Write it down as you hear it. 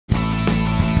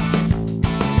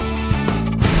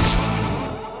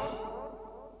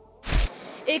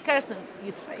Hey, Carson,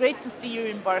 it's great to see you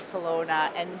in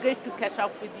Barcelona and great to catch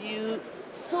up with you.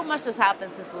 So much has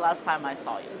happened since the last time I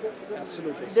saw you.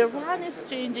 Absolutely. The RAN is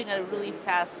changing at a really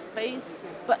fast pace,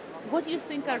 but what do you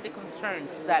think are the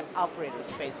concerns that operators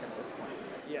face at this point?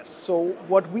 Yes, so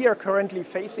what we are currently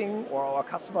facing, or our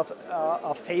customers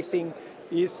are facing,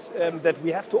 is that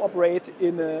we have to operate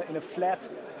in a flat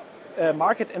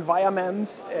market environment,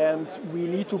 and we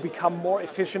need to become more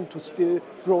efficient to still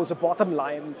grow the bottom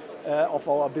line of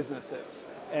our businesses.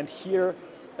 And here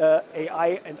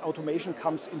AI and automation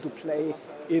comes into play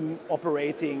in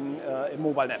operating a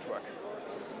mobile network.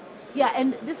 Yeah,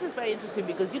 and this is very interesting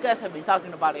because you guys have been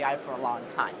talking about AI for a long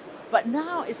time. But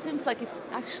now it seems like it's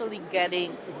actually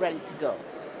getting ready to go.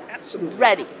 Absolutely.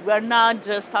 Ready. We're not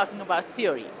just talking about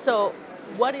theory. So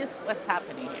what's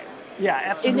happening here? Yeah,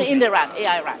 absolutely. In the RAN,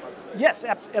 AI RAN. Yes,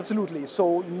 absolutely.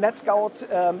 So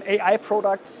NETSCOUT AI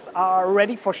products are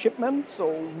ready for shipment. So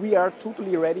we are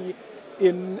totally ready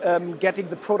in getting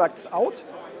the products out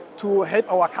to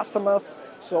help our customers.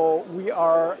 So we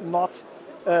are not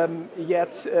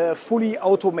yet fully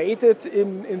automated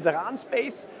in the RAN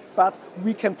space, but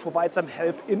we can provide them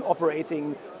help in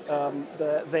operating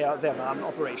their RAN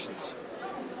operations.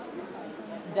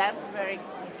 That's very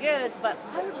good, but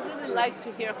I would really like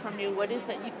to hear from you what is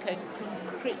that you can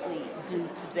concretely do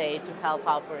today to help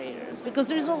operators? Because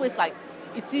there's always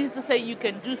it's easy to say you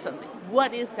can do something.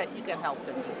 What is that you can help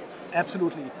them do?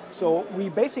 Absolutely. So we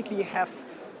basically have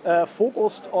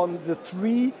focused on the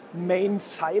three main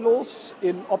silos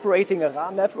in operating a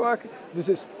RAN network. This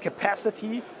is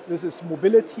capacity, this is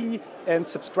mobility, and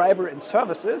subscriber and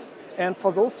services. And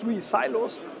for those three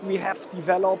silos, we have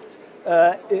developed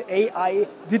AI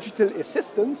digital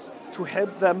assistants to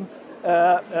help them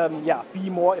be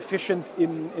more efficient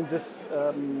in this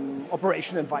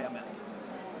operation environment.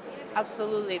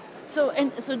 Absolutely. So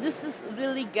this is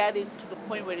really getting to the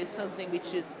point where it's something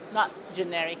which is not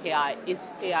generic AI,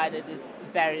 it's AI that is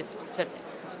very specific.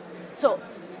 So,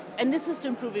 and this is to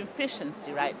improve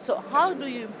efficiency, right? So how do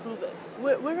you improve it?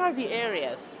 Where are the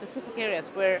areas, specific areas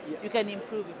where you can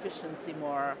improve efficiency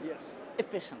more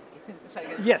efficiently?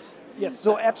 Yes.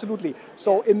 So absolutely.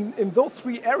 So in those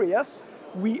three areas,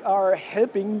 we are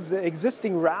helping the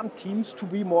existing RAN teams to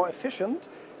be more efficient,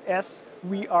 as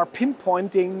we are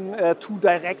pinpointing to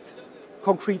direct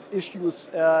concrete issues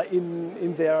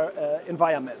in their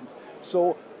environment.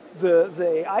 So the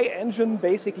AI engine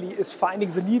basically is finding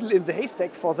the needle in the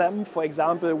haystack for them. For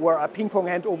example, where are ping pong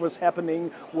handovers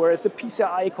happening? Where is the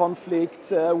PCI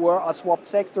conflict? Where are swapped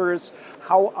sectors?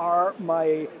 How are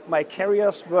my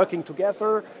carriers working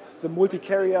together? The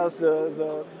multi-carriers,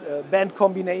 the band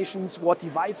combinations, what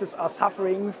devices are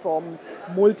suffering from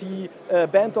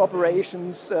multi-band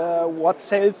operations, what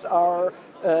cells are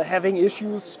having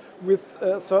issues with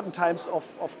certain types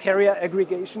of carrier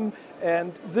aggregation.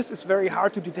 And this is very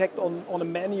hard to detect on a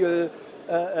manual,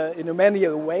 in a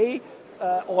manual way.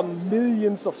 On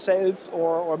millions of cells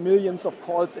or millions of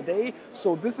calls a day.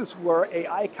 So this is where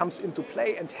AI comes into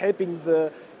play and helping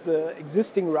the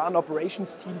existing RAN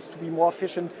operations teams to be more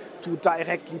efficient, to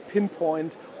directly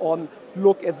pinpoint on,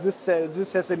 look at this cell,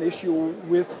 this has an issue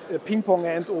with a ping pong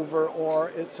handover or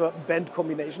a certain band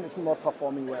combination is not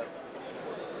performing well.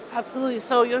 Absolutely.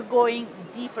 So you're going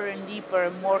deeper and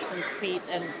deeper, more concrete,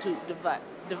 and to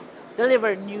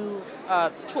deliver new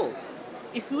tools.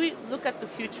 If we look at the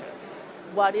future,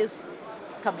 what is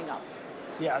coming up?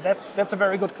 Yeah, that's a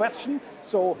very good question.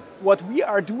 So what we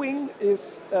are doing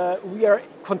is we are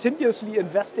continuously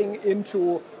investing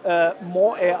into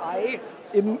more AI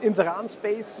in the RAN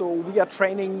space. So we are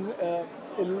training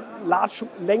large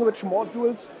language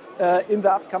modules in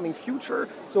the upcoming future.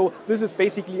 So this is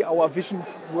basically our vision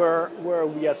where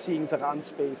we are seeing the RAN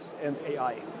space and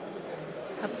AI.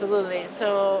 Absolutely.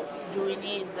 So do we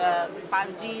need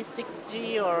 5G,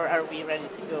 6G, or are we ready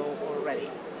to go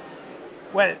already?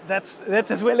 Well, that's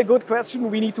as well a good question.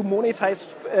 We need to monetize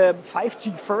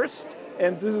 5G first,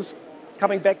 and this is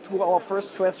coming back to our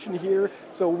first question here.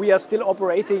 So we are still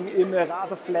operating in a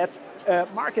rather flat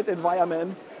market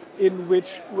environment in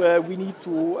which we need to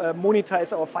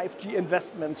monetize our 5G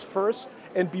investments first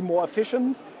and be more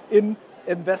efficient in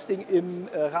investing in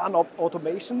RAN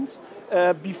automations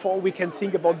before we can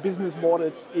think about business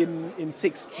models in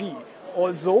 6G.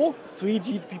 Although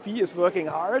 3GPP is working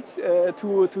hard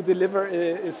to deliver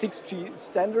a 6G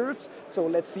standards, so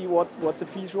let's see what the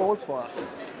future holds for us.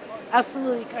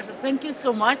 Absolutely, Carson. Thank you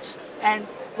so much, and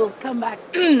we'll come back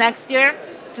next year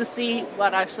to see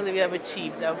what actually we have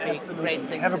achieved. Okay, Absolutely.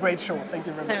 great. Have a great show. Thank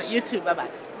you very much. You too. Bye-bye.